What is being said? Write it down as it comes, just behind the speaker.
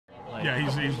Like,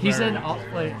 Yeah, he's very in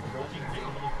like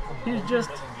he's just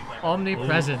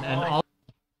omnipresent and all.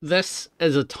 This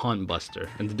is a taunt buster,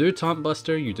 and to do taunt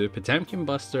buster, you do Potemkin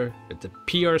buster, it's a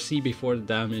PRC before the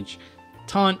damage,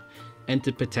 taunt,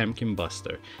 into Potemkin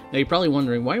buster. Now you're probably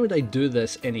wondering, why would I do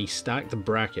this in a stacked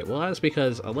bracket? Well, that's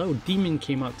because a little demon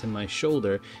came up to my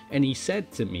shoulder and he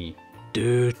said to me,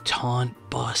 do taunt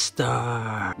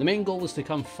buster. The main goal was to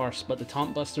come first, but the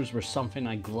taunt busters were something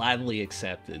I gladly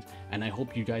accepted, and I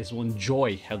hope you guys will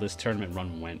enjoy how this tournament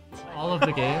run went. All of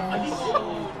the games.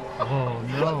 Oh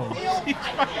no.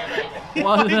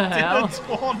 What the hell?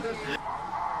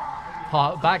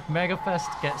 Back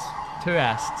Megafest gets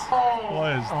 2s'd.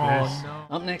 What is this? No.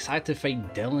 Up next, I had to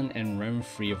fight Dylan in round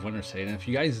 3 of Winterside, and if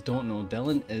you guys don't know,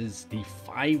 Dylan is the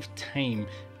 5-time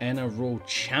in a row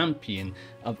champion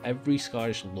of every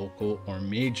Scottish local or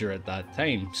major at that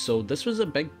time, so this was a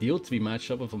big deal to be matched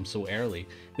up with him so early.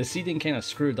 The seeding kind of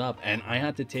screwed up and I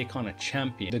had to take on a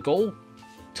champion. The goal,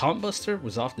 taunt buster,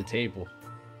 was off the table,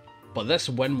 but this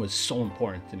win was so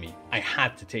important to me. I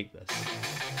had to take this.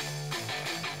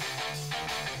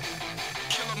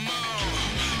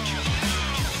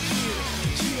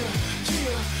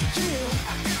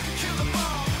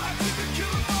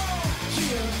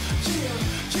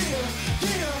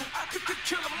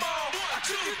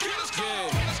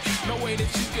 No way that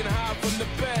you can hide from the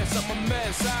best. I'm a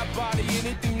mess. I body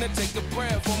anything that take a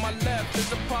breath. On my left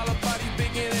is a Apollo body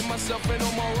bigger than myself, and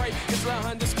on my right is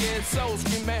 100 scared souls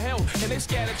scream at hell, and they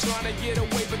scattered trying to get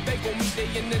away, but they gon' meet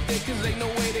they in the day, cause ain't no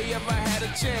way they ever had a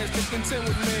chance to contend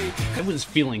with me. I was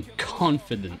feeling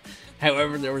confident.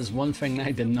 However, there was one thing that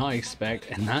I did not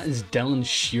expect, and that is Dylan's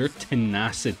sheer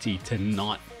tenacity to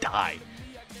not die.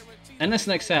 In this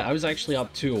next set, I was actually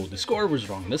up 2-0. The score was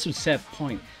wrong. This was set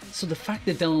point. So the fact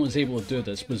that Dylan was able to do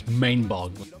this was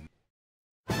mind-boggling.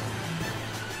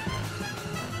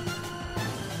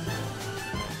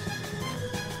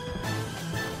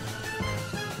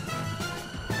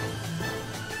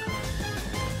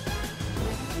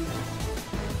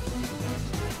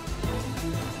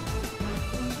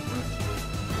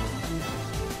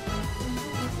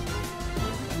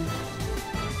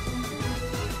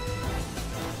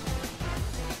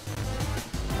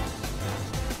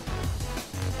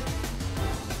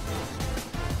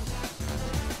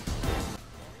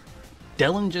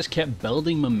 Dylan just kept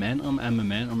building momentum and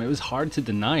momentum. It was hard to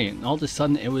deny it, and all of a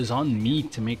sudden it was on me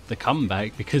to make the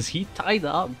comeback because he tied it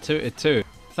up 2-2.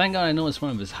 Thank God I know it's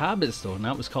one of his habits though, and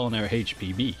that was calling out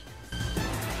HPB.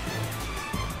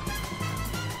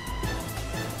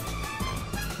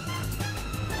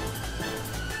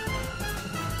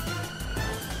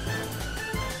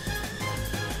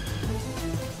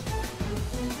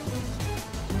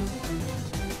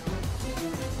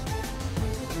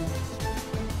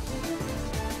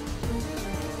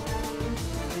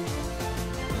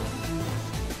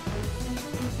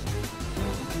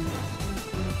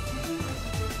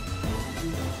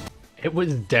 It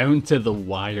was down to the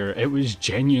wire. It was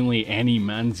genuinely any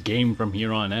man's game from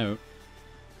here on out.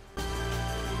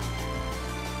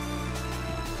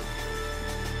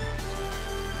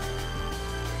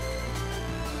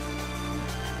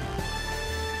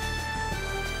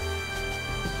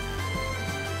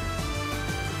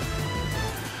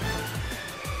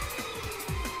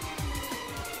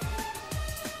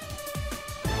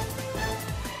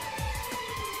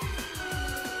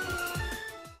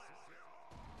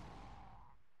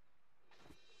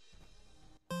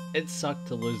 It sucked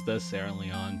to lose this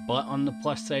early on, but on the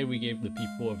plus side we gave the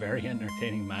people a very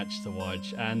entertaining match to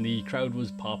watch, and the crowd was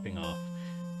popping off.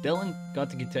 Dylan got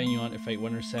to continue on to fight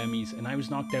winner semis, and I was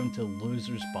knocked down to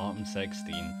losers bottom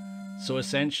 16. So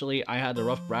essentially I had a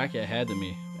rough bracket ahead of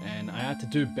me, and I had to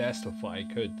do best with what I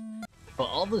could. But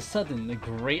all of a sudden the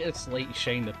greatest light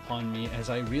shined upon me as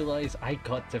I realised I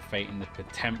got to fight in the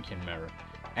Potemkin mirror.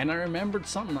 And I remembered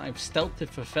something that I've still to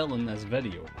fulfill in this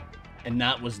video. And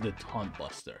that was the taunt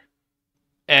buster.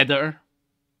 Editor,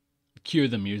 cue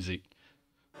the music.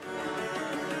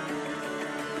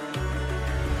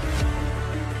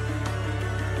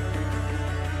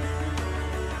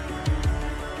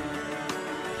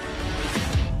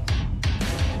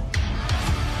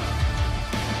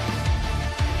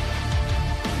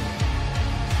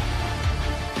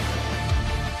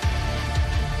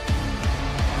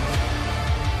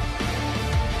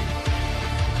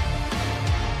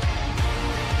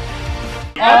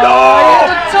 No!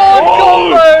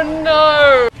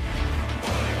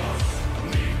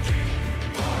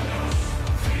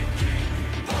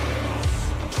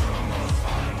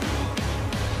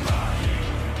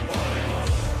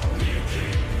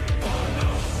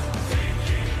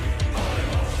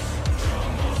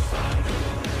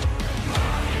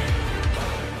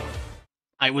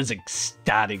 I was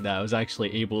ecstatic that I was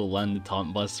actually able to land the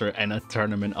Taunt Buster in a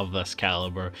tournament of this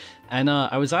caliber. And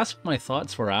I was asked what my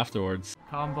thoughts were afterwards.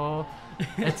 Combo.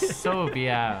 It's so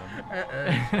BM.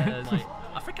 Like,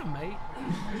 I think I might.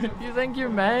 You think you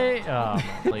may? Oh,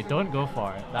 like, don't go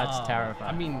for it. That's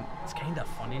terrifying. I mean, it's kind of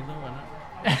funny though,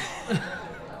 isn't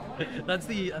it? that's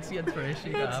the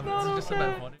inspiration you have. It's just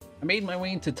about funny. I made my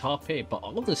way into top 8, but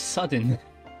all of a sudden,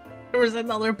 there was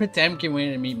another Potemkin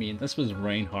waiting to meet me, and this was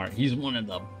Reinhardt. He's one of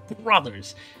the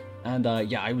brothers. And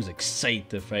yeah, I was excited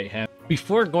to fight him.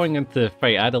 Before going into the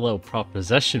fight, I had a little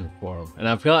proposition for him, and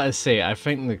I've got to say, I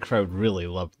think the crowd really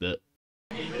loved it.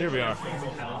 Here we are.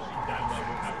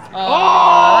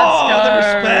 Oh, let's go. The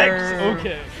respect.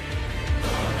 Okay.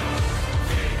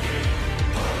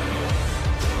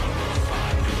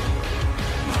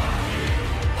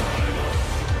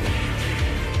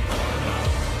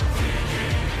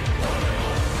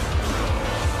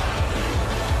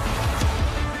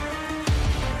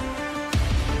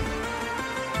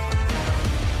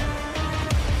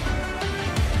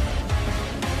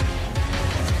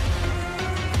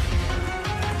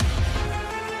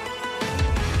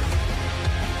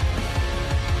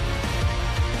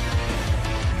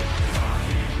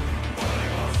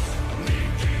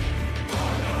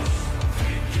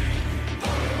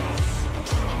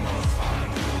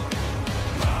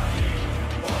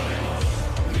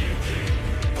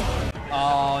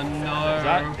 Oh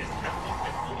no.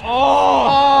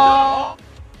 Oh!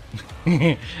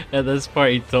 At this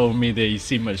part, he told me that he's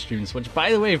seen my streams, which,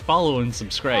 by the way, follow and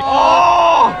subscribe.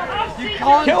 Oh! You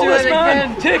can't Kill do this it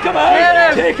man! again. Take him out! Get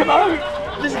him! Take him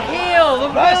out! Just heal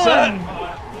the That's villain. it!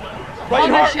 Punish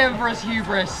Reinhardt! him for his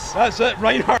hubris. That's it,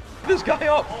 Reinhardt! This guy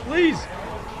up, please!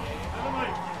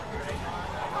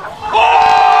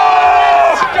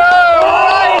 Oh! Go,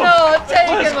 Reinhardt! Take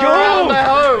Let's him go! around, I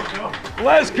hope.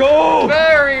 Let's go!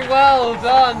 Very well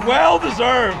done. Well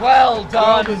deserved! Well Well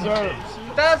done. deserved!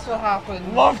 That's what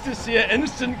happened. Love to see it,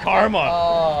 instant karma!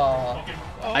 Oh.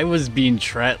 I was being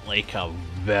treated like a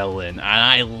villain, and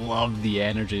I loved the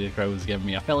energy the crowd was giving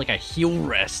me. I felt like a heel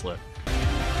wrestler.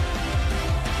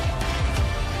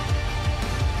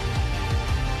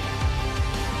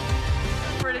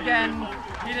 For it again.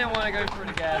 He didn't want to go for it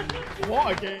again.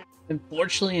 What a game!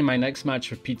 Unfortunately, my next match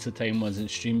for Pizza Time wasn't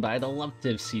streamed, but I'd have loved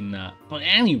to have seen that. But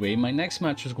anyway, my next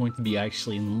match was going to be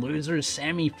actually in Losers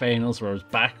Semi-Finals, where I was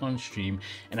back on stream,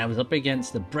 and I was up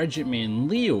against the Bridget main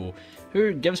Leo,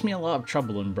 who gives me a lot of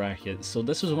trouble in brackets, so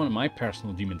this was one of my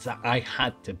personal demons that I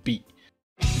had to beat.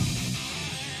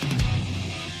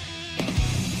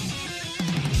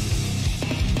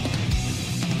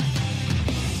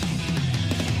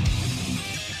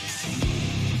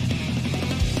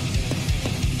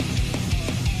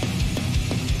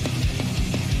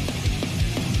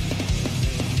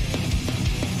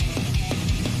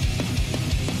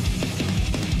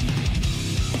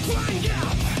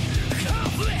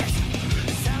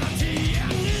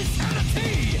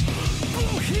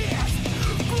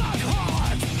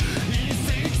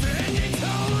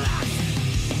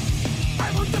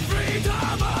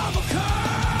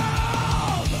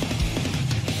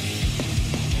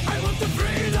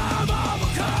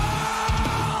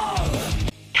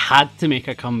 Had to make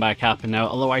a comeback happen now,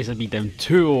 otherwise I'd be down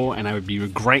 2-0 and I would be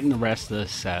regretting the rest of this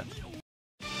set.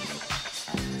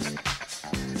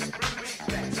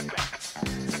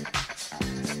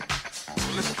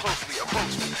 Listen closely,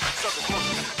 approach me, sucker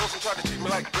closely. Those who try to treat me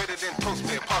like greater than toast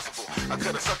me impossible. I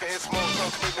cut a sucker in small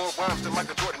chunks, make more rhymes than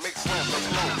Michael Jordan makes slams. Let's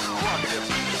go.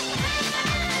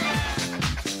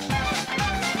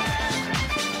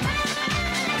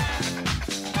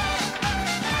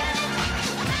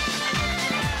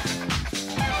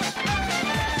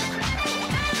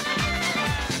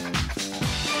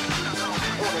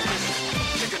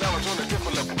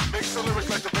 Make some lyrics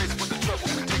like the bass with the trouble.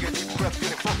 Take a deep breath,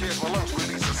 getting funky as my lungs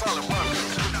release a solid rhyme.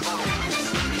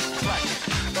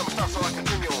 Never stop, so I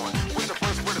continue on. With the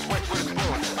first word is white, word is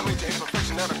born. I made your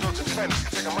imperfection out of indulgent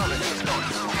fantasy. Take a mind and then start.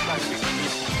 Like me.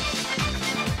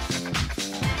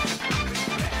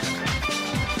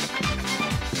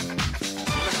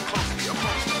 Listen closely,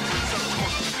 approach me. Sucker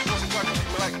closely. Those who try to treat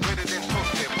me like greater than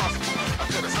toast me impossible. I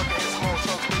cut a sucker in small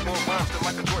chunks, make more rhymes than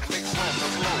Michael Jordan makes slams.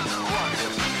 Let's go. Rock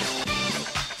it.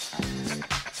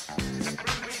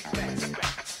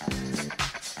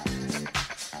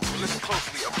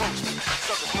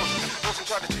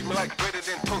 Try to treat me like greater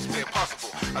than toast me impossible.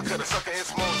 I cut a sucker in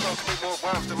small chunks, make more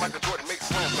rhymes than Michael Jordan makes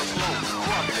slams. Let's go.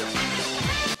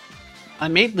 I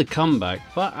made the comeback,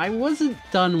 but I wasn't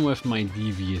done with my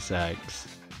devious acts.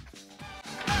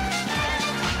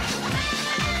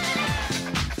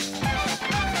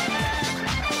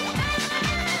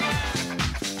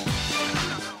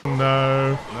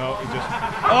 no. No, he just.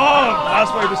 Oh,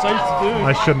 that's what he decides to do.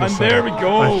 I shouldn't have and said there it. we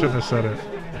go. I shouldn't have said it.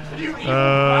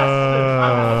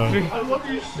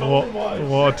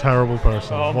 What a terrible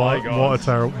person. Oh my God. What a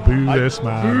terrible. Boo this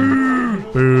man.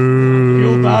 Boo.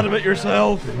 Feel bad about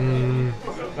yourself.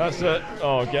 That's it.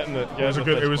 Oh, getting it. It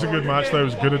was a good match though. It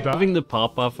was good at that. Having the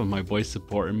pop-off of my boys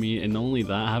supporting me, and not only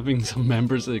that, having some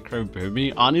members of the crowd boo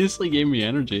me, honestly gave me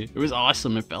energy. It was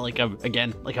awesome. It felt like I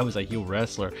was a heel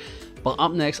wrestler. But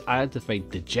up next, I had to fight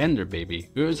DaJenderBaby,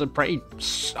 who was a pretty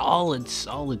solid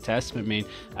testament main,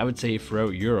 I would say,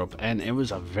 throughout Europe, and it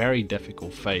was a very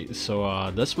difficult fight. So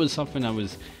this was something I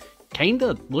was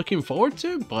kinda looking forward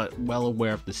to, but well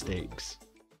aware of the stakes.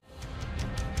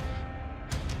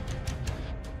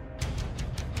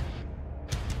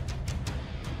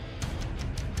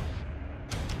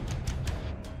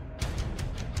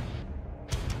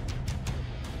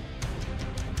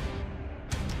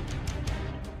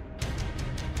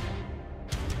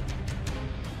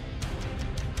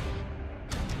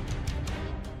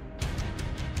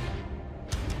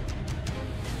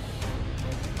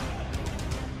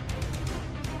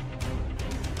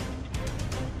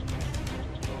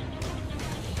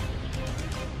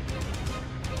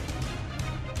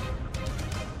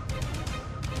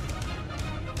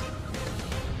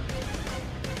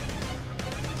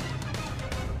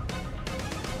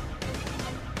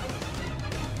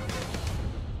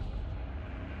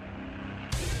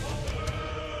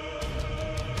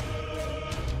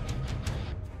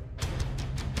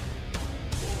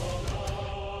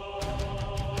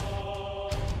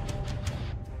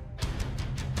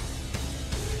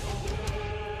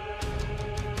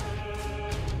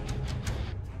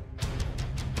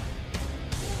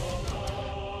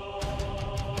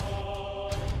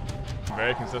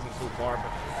 Very consistent so far,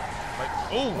 but like,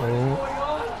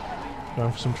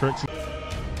 Going for some tricks.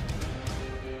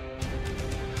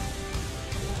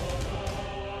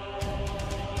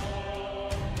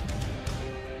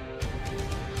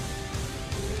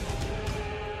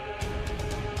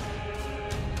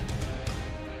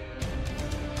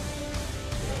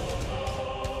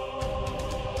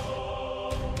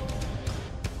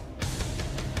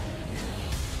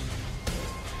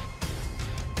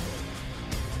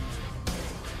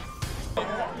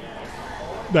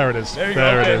 There it is.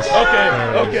 There it is.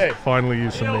 Okay. Finally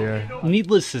used some Neo.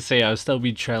 Needless to say, I was still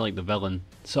being treated like the villain,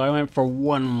 so I went for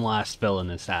one last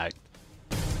villainous act.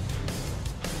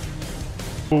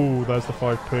 Ooh, there's the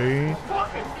 5p.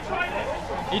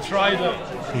 he tried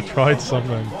it. He tried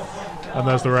something. And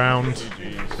there's the round.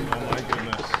 Jeez, oh my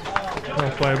goodness.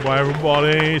 Well played by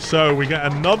everybody. So we get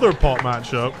another pot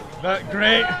matchup. That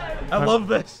great. I love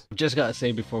this. I've just got to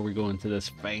say before we go into this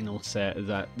final set is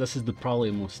that this is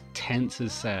probably the most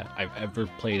tensest set I've ever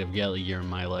played of Guilty Gear in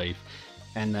my life.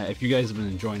 And if you guys have been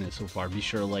enjoying it so far, be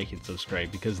sure to like and subscribe,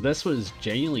 because this was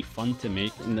genuinely fun to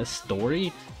make, and this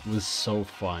story was so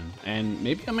fun. And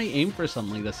maybe I might aim for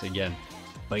something like this again.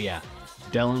 But yeah,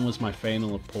 Dylan was my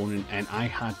final opponent, and I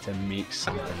had to make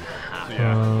something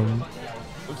happen.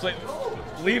 Looks like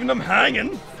leaving them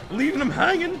hanging.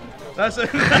 That's it.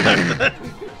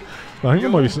 I think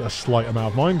there might be a slight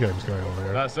amount of mind games going on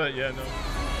here. That's it, yeah, no.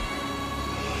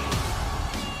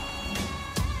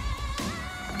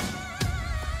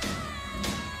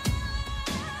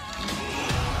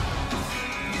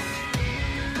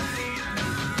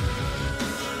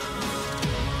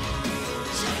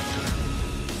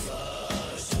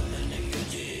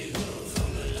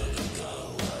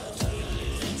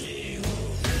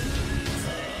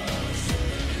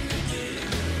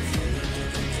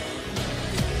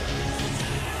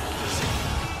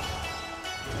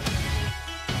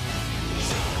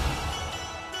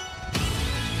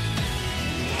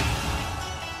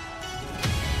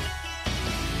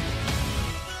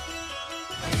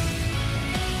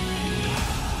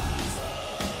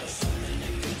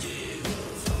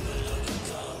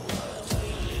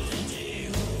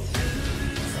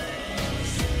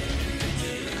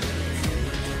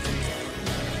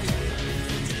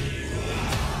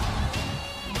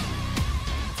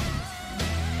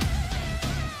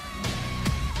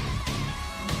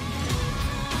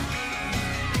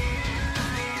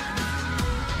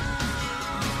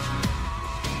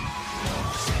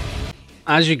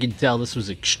 As you can tell, this was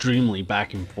extremely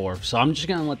back and forth, so I'm just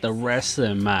gonna let the rest of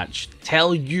the match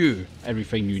tell you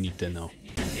everything you need to know.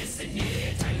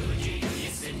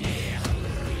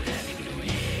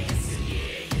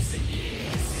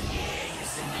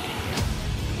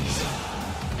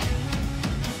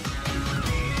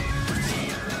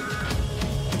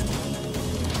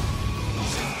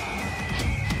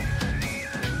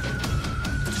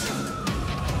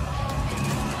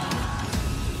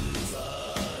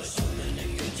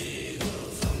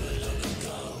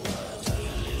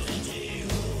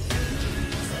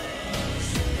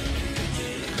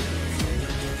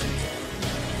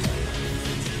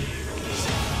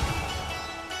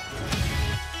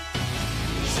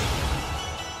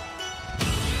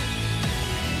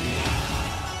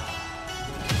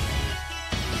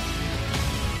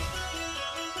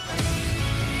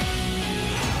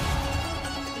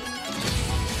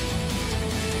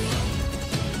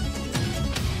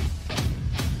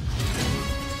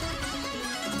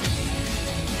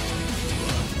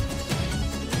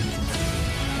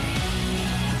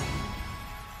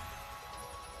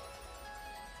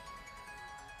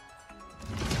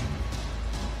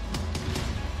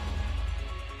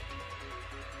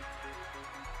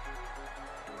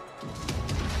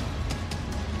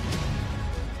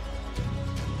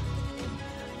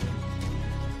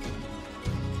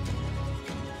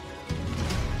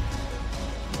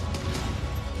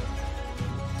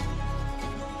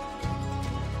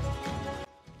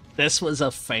 This was a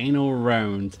final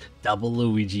round double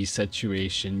Luigi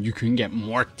situation. You couldn't get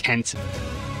more tense.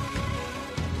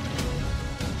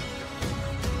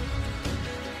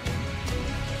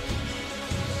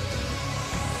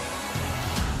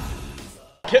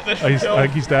 Get this I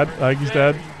think he's dead. I think he's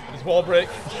dead. It's wall break.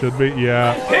 Should be,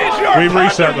 yeah. Patriarch We've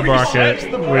reset Panda the bracket.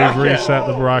 resets the We've bracket. reset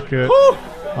the bracket. Woo!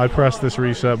 I pressed this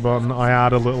reset button. I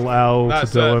add a little L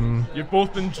That's to Dylan. it. You've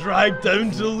both been dragged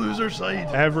down to the loser side.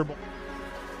 Everybody.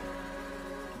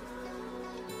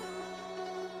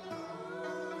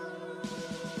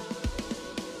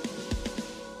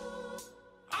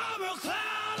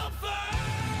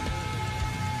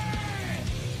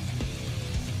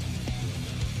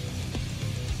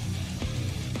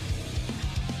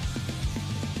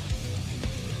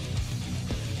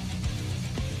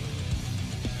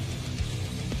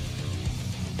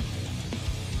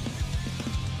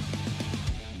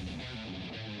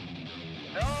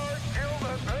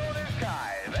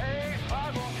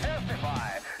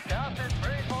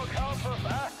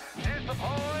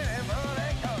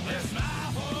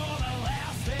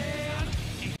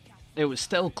 It was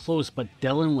still close, but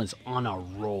Dylan was on a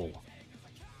roll.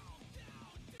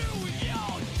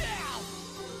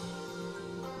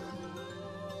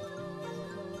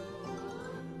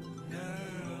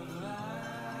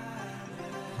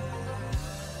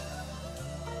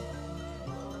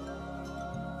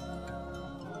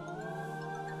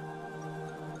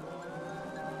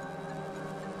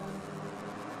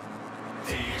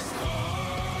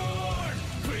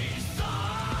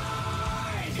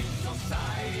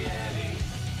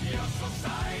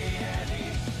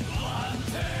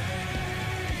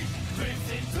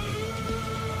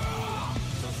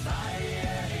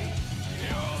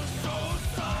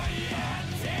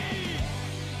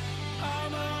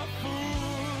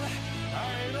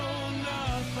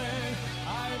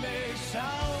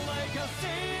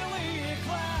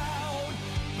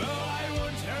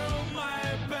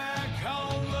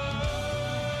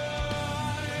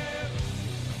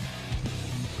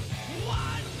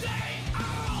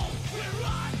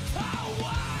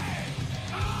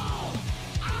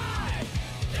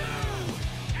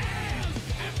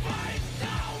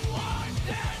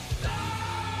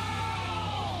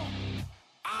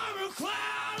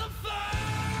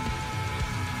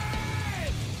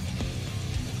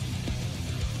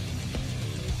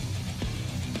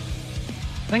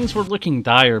 Things were looking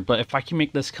dire, but if I can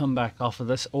make this comeback off of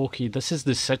this, okay, this is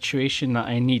the situation that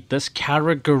I need. This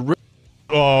character.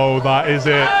 Oh, that is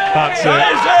it. That's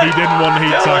it. He didn't one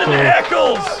heat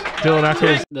tackle. Dylan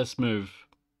Eccles. This move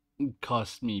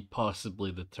cost me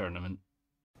possibly the tournament.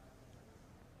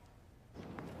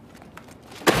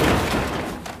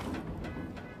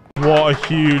 What a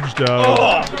huge dough.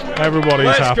 Oh,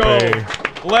 Everybody's happy. Go.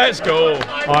 Let's go.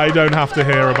 I don't have to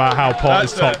hear about how Pot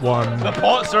is top one. The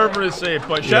Pot server is safe,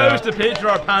 but shout out to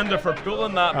Patriarch Panda for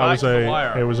pulling that back to the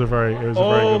wire. It was a very good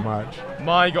match.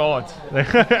 My God.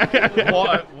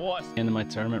 what? End of my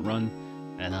tournament run,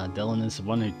 and Dylan is the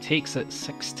one who takes it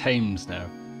 6 times now.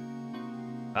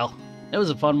 Well, it was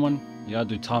a fun one. You gotta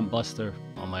do Taunt Buster.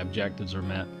 All my objectives were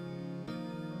met.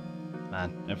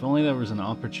 Man, if only there was an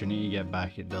opportunity to get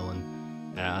back at Dylan.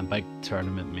 A big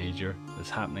tournament major is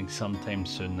happening sometime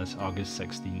soon, this August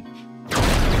 16th.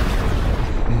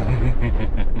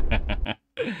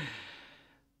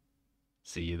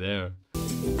 See you there.